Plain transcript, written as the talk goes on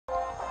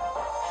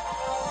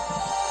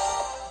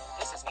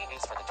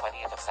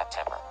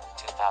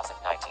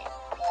2019.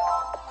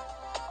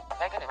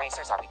 Megan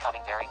erasers are becoming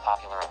very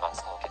popular among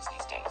school kids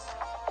these days.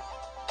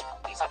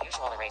 These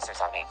unusual erasers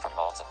are made from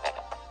molds of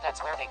Megan.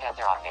 That's where they get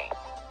their odd name.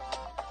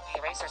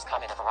 The erasers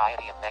come in a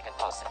variety of Megan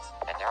poses,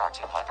 and there are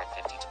 250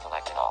 to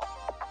collect in all.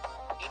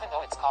 Even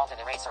though it's called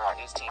an eraser, our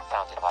news team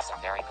found it wasn't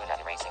very good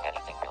at erasing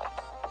anything really.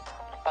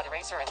 But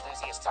eraser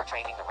enthusiasts are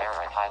trading the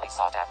rarer and highly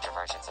sought after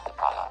versions of the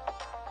product.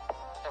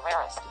 The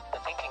rarest, the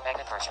Thinking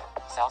Megan version,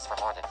 sells for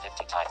more than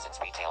 50 times its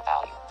retail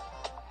value.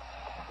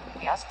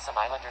 We asked some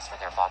islanders for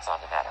their thoughts on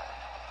the matter.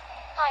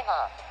 Hi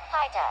Mom.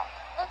 Hi Dad.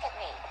 Look at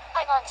me.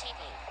 I'm on TV.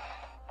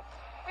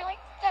 Really?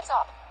 That's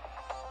all.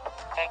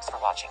 Thanks for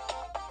watching.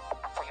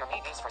 For your Me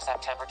News for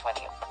September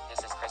 20th, this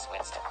is Chris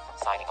Winston,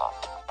 signing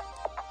off.